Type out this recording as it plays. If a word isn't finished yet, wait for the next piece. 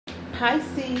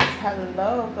Pisces,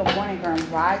 hello, good morning, Grand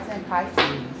Rising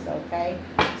Pisces, okay?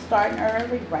 Starting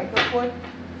early, right before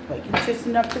waking just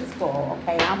enough to school,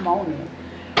 okay? I'm on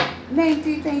it. Name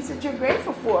 3 things that you're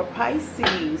grateful for,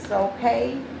 Pisces,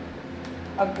 okay?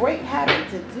 A great habit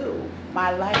to do.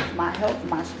 My life, my health,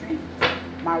 my strength,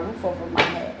 my roof over my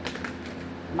head,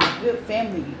 my good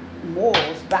family,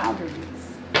 morals,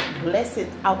 boundaries.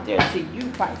 Blessings out there to you,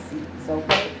 Pisces,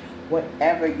 okay?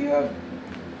 Whatever you're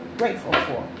grateful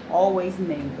for, always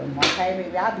name them, okay,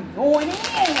 baby? I'll be going in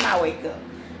when I wake up.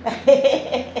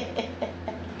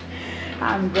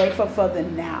 I'm grateful for the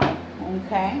now,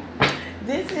 okay?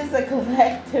 This is a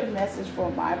collective message for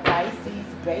my Pisces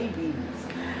babies.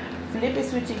 Flip it,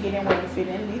 switch it, get in where you fit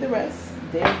in, leave the rest.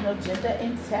 There's no gender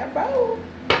in tarot.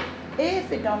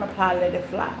 If it don't apply, let it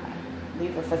fly.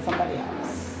 Leave it for somebody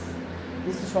else.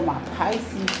 This is for my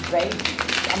Pisces babies.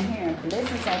 I'm hearing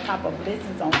blessings on top of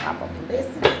blessings on top of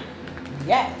blessings.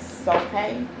 Yes,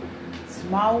 okay?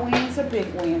 Small wins are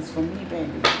big wins for me,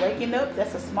 baby. Waking up,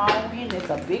 that's a small win. It's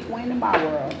a big win in my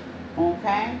world,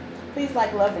 okay? Please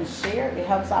like, love, and share. It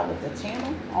helps out with the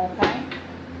channel, okay?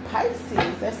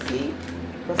 Pisces, let's see.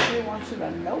 Because we want you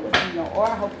to know what's in your aura.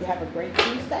 I hope you have a great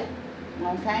Tuesday,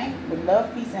 okay? With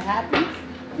love, peace, and happiness.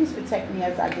 Please protect me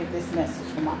as I give this message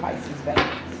for my Pisces babies.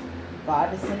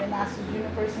 God, Ascended Masters,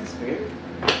 Universe, and Spirit.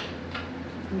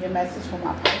 Give me a message for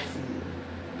my Pisces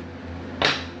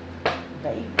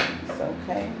babies,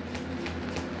 okay?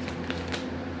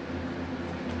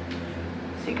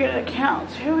 Secret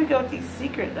accounts. Here we go with these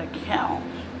secret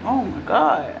accounts. Oh my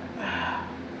God.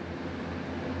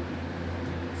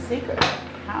 Secret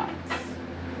accounts.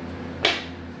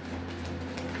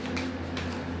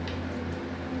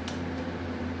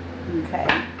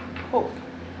 Okay. Coke.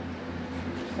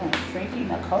 So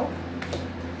drinking a Coke.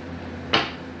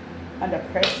 Under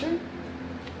pressure.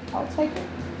 I'll take it.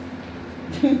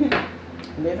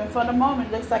 Living for the moment.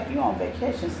 Looks like you're on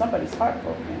vacation. Somebody's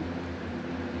heartbroken.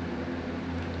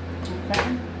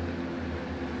 Okay.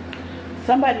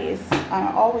 Somebody is,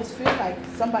 I always feel like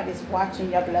somebody's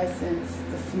watching your blessings,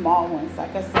 the small ones.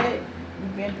 Like I said,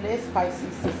 you've been blessed,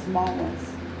 Pisces, the small ones.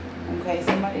 Okay,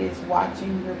 somebody is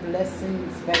watching your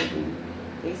blessings, baby.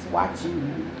 They's watching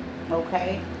you.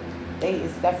 Okay? They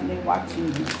is definitely watching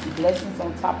you. Blessings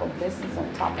on top of blessings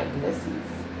on top of blessings.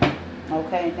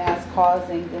 Okay, now it's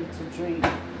causing them to drink,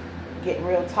 get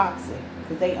real toxic.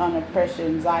 Because they under pressure,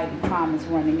 anxiety, time is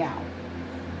running out.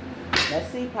 Let's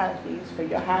see, Pisces, for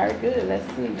your higher good. Let's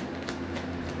see.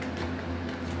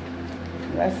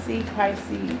 Let's see,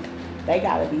 Pisces. They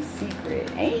got to be secret.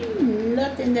 Ain't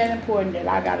nothing that important that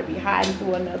I got to be hiding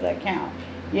through another account.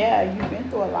 Yeah, you've been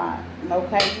through a lot.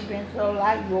 Okay, you've been through a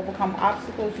lot. You overcome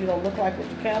obstacles. You don't look like what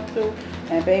you come through.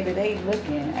 And, baby, they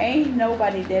looking. Ain't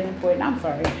nobody that important. I'm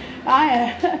sorry.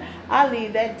 I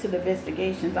leave that to the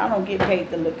investigations. I don't get paid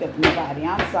to look up nobody.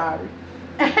 I'm sorry.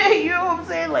 You know what I'm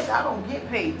saying? Like, I don't get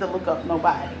paid to look up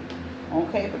nobody.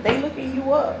 Okay? But they looking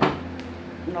you up.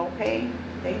 Okay?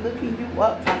 They looking you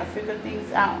up, trying to figure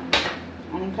things out.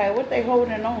 Okay? What they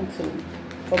holding on to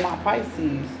for my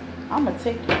Pisces? I'm going to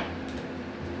take it.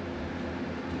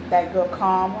 That good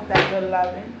karma, that good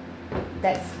loving,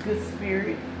 that good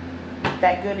spirit,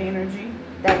 that good energy,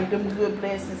 them good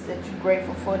blessings that you're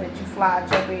grateful for, that you fly out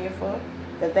your bed for,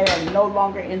 that they are no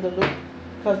longer in the loop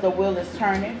because the wheel is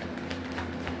turning.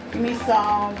 Give me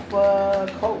some for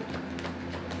Coke.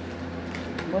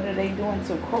 What are they doing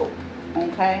to Coke?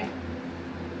 Okay?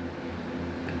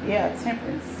 Yeah,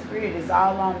 temperance. Spirit is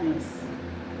all on this.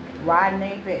 Riding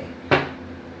their back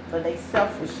for their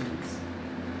selfishness.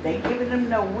 They giving them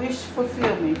the wish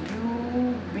fulfillment.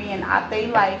 You being out their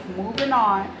life, moving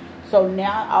on. So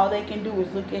now all they can do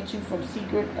is look at you from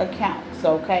secret accounts.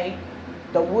 Okay?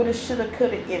 The woulda, shoulda,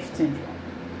 coulda, if syndrome.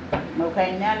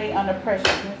 Okay, now they under pressure.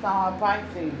 Give me some on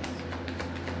Pisces.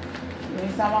 Give me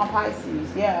some on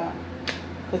Pisces, yeah.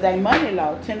 Because they money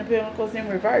low. 10 of Pentacles in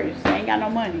reverse. They ain't got no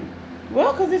money.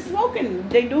 Well, because it's smoking.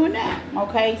 They doing that.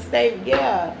 Okay, stable.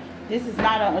 Yeah, this is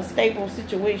not a stable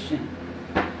situation.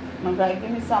 Okay, give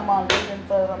me some on living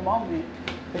for the moment.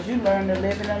 Because you learn to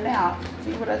live in the now.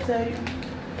 See what I tell you?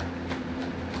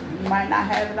 You might not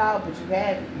have it all, but you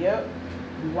have it. Yep.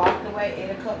 You walked away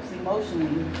 8 of Cups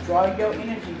emotionally. You draw your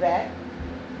energy back.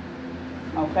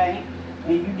 Okay?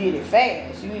 And you did it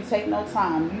fast. You didn't take no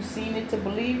time. You seen it to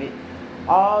believe it.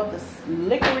 All the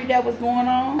slickery that was going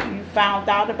on, you found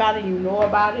out about it. You know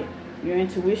about it. Your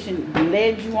intuition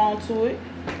led you onto it.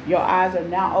 Your eyes are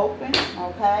now open.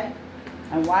 Okay?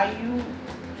 And while you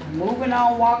moving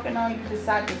on, walking on, you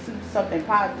decide to do something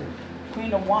positive.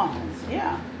 Queen of Wands.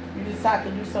 Yeah. You decide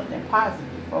to do something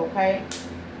positive. Okay?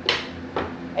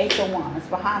 Ace of Wands.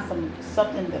 Behind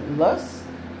something that lusts.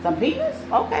 Some penis?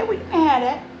 Okay, well, you can have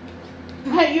that.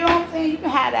 You know what I'm saying? You can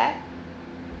have that.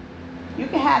 You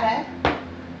can have that.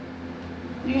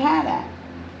 You can have that.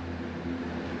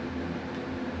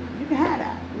 You can have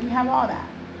that. You can have all that.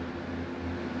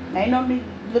 Ain't no need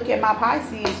to look at my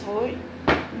Pisces for it.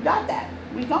 You got that.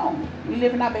 We gone. We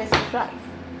living our best life.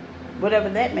 Whatever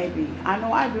that may be. I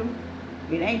know I do.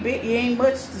 It ain't big, it ain't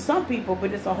much to some people,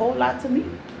 but it's a whole lot to me.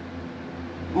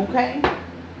 Okay?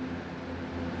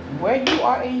 Where you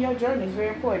are in your journey is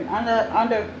very important.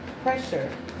 Under pressure.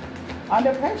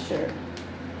 Under pressure.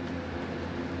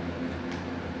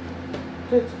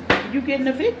 You getting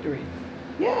a victory.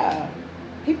 Yeah.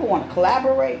 People want to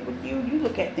collaborate with you. You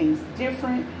look at things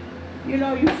different. You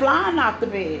know, you flying out the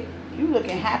bed. You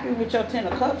looking happy with your 10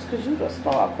 of Cups because you the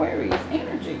star Aquarius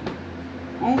energy.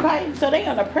 Okay? So they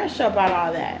under pressure about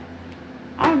all that.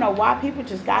 I don't know why people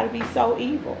just got to be so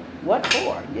evil. What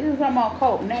for? You did something on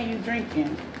coke. Now you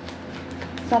drinking.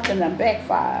 Something that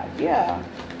backfired. Yeah.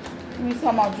 Give me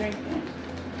something on drinking.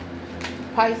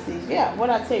 Pisces. Yeah. What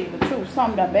I tell you the truth.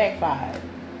 Something that backfired.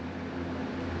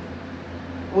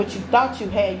 What you thought you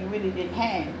had, you really didn't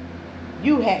have.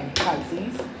 You had it,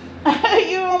 Pisces.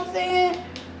 You know what I'm saying?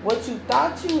 What you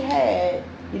thought you had,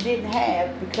 you didn't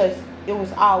have because it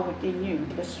was all within you.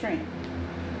 The strength,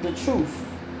 the truth,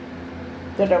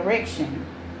 the direction,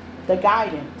 the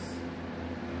guidance.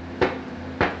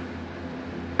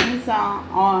 These are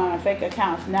on fake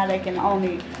accounts. Now they can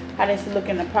only, how they look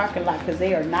in the parking lot because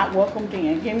they are not welcomed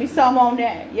in. Give me some on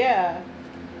that. Yeah.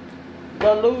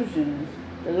 The illusions,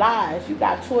 the lies. You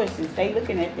got choices. They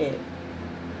looking at that.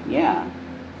 Yeah.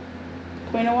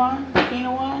 Queen of Wands, King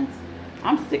of Wands.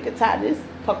 I'm sick and tired of this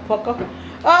pucker.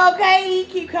 Okay, he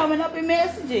keep coming up in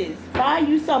messages. Find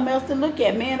you something else to look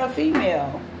at, man or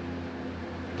female.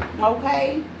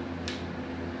 Okay?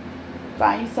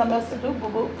 Find you something else to do,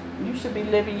 boo-boo. You should be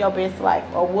living your best life,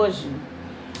 or was you?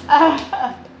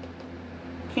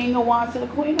 King of Wands to the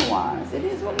Queen of Wands. It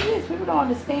is what it is. People don't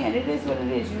understand. It is what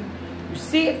it is. You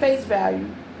see it face value,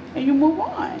 and you move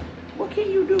on. What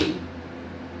can you do?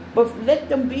 But let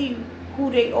them be who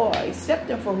they are. Accept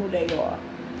them for who they are.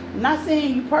 I'm not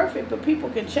saying you're perfect, but people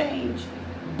can change.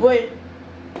 But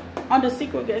under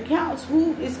secret accounts,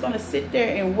 who is going to sit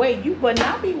there and wait? You but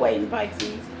not be waiting,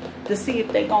 Pisces, to see if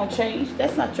they're going to change.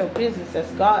 That's not your business. That's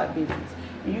God's business.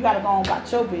 And you got to go on about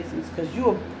your business because you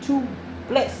are too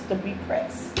blessed to be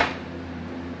pressed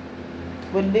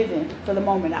with living for the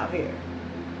moment out here.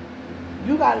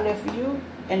 You got to live for you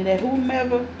and let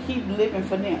whomever keep living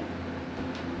for them.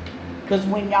 Because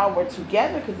when y'all were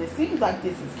together, because it seems like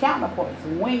this is counterparts.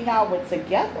 When y'all were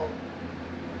together,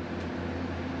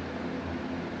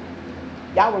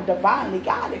 y'all were divinely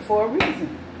guided for a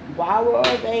reason. Why were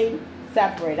they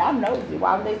separated? I'm nosy.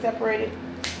 Why were they separated?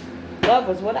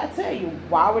 Lovers, what I tell you?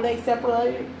 Why were they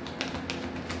separated?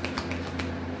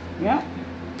 Yeah.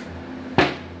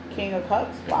 King of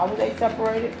Cups. Why were they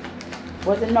separated?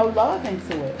 Wasn't no love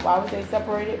into it. Why were they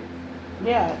separated?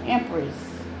 Yeah, Empress.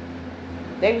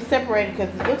 They were separated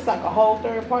because it looks like a whole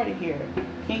third party here.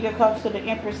 King of Cups to the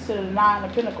Empress to the Nine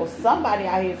of Pentacles. Somebody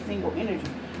out here is single energy.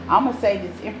 I'm going to say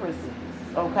this Empress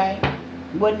is, okay?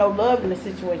 Wasn't no love in the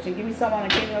situation. Give me something on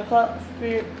the King of Cups,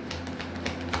 Spirit,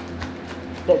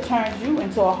 that turns you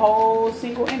into a whole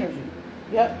single energy.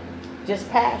 Yep. Just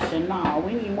passion. No,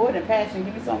 we need more than passion.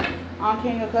 Give me something on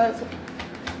King of Cups.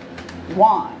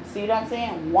 Wand. See what I'm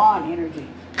saying? Wand energy.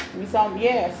 Give me something,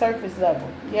 yeah, surface level.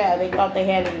 Yeah, they thought they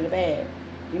had it in the bag.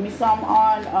 Give me some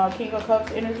on King of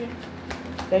Cups energy.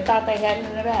 They thought they had it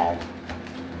in the bag.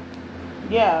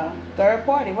 Yeah, third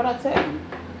party. What I tell you?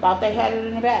 Thought they had it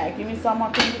in the bag. Give me some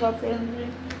on King of Cups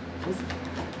energy.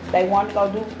 They wanted to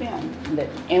go do with them.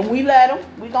 And we let them.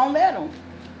 We gonna let them.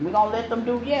 We gonna let them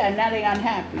do, yeah, now they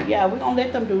unhappy. Yeah, we gonna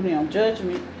let them do them.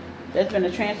 Judgment. There's been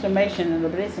a transformation and a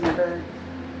blessing occurred.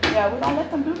 Yeah, we gonna let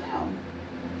them do them.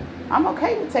 I'm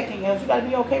okay with taking L's. You gotta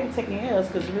be okay with taking L's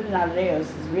because it's really not an L's.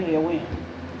 It's really a win.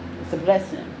 It's a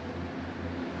blessing.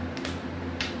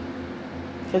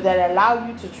 Because that allow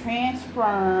you to transfer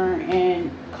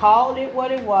and call it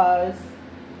what it was.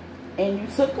 And you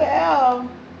took a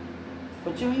L,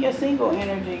 but you in your single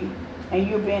energy and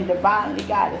you're being divinely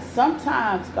guided.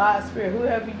 Sometimes God's Spirit,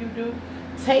 whoever you do,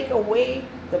 take away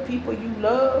the people you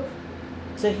love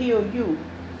to heal you.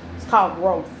 It's called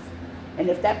growth. And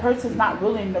if that person's not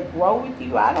willing to grow with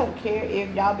you, I don't care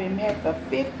if y'all been married for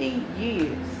 50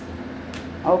 years.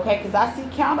 Okay? Because I see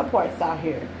counterparts out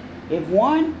here. If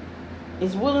one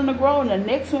is willing to grow and the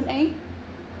next one ain't,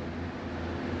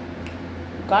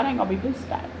 God ain't going to be pleased with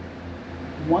that.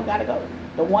 One got to go.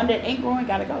 The one that ain't growing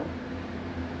got to go.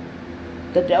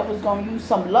 The devil's going to use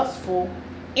some lustful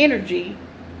energy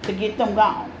to get them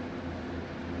gone.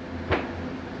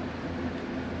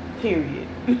 Period.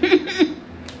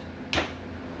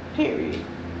 Period.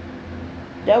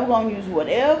 Devil going to use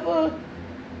whatever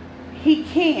he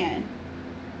can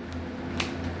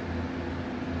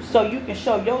so you can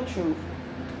show your truth.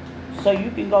 So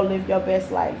you can go live your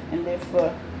best life and live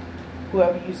for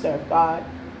whoever you serve. God,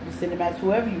 the cinemas,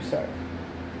 whoever you serve.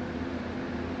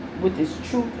 With this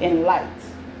truth and light.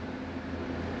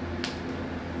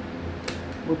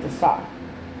 With the star.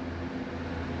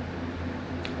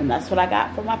 And that's what I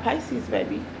got for my Pisces,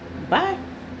 baby. Bye.